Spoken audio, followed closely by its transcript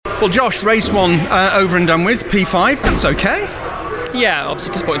Well, Josh, race 1 over and done with, P5, that's okay. Yeah,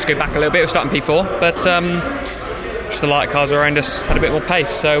 obviously disappointing to go back a little bit. We're starting P4, but just the light cars around us had a bit more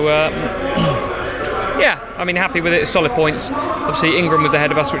pace. So, yeah, I mean, happy with it. Solid points. Obviously, Ingram was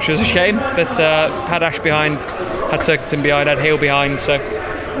ahead of us, which was a shame, but had Ash behind, had Turkington behind, had Hale behind. So,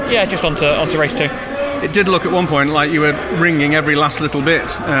 yeah, just on to race 2. It did look at one point like you were wringing every last little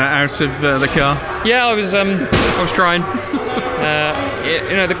bit out of the car. Yeah, I was trying.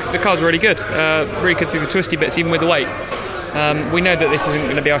 The car's really good. Really good through the twisty bits, even with the weight. We know that this isn't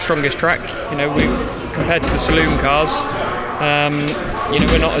going to be our strongest track. We compared to the saloon cars,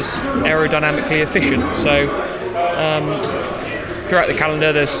 we're not as aerodynamically efficient. So throughout the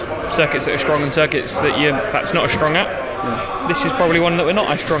calendar, there's circuits that are strong and circuits that you're perhaps not as strong at. Yeah. This is probably one that we're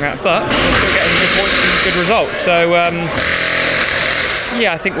not as strong at, but we're still getting good points and good results. So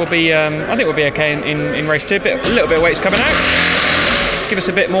I think we'll be okay in race 2. A little bit of weight's coming out. Give us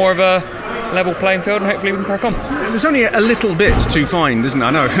a bit more of a level playing field, and hopefully we can crack on. There's only a little bit to find, isn't there?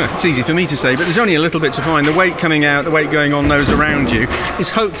 I know it's easy for me to say, but there's only a little bit to find. The weight coming out, the weight going on those around you is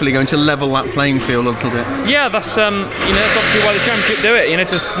hopefully going to level that playing field a little bit. Yeah, that's that's obviously why the championship do it.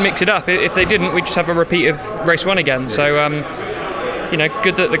 Just mix it up. If they didn't, we'd just have a repeat of race 1 again. So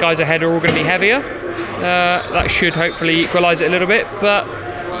good that the guys ahead are all going to be heavier. That should hopefully equalise it a little bit, but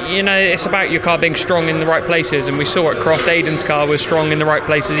it's about your car being strong in the right places, and we saw at Croft Aiden's car was strong in the right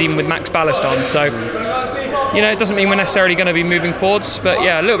places, even with max ballast on. So it doesn't mean we're necessarily going to be moving forwards, but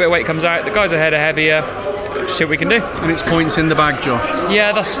yeah, a little bit of weight comes out. The guys ahead are heavier. Just see what we can do. And it's points in the bag, Josh.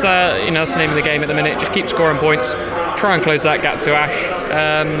 Yeah, that's that's the name of the game at the minute. Just keep scoring points, try and close that gap to Ash,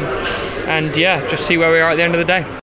 and just see where we are at the end of the day.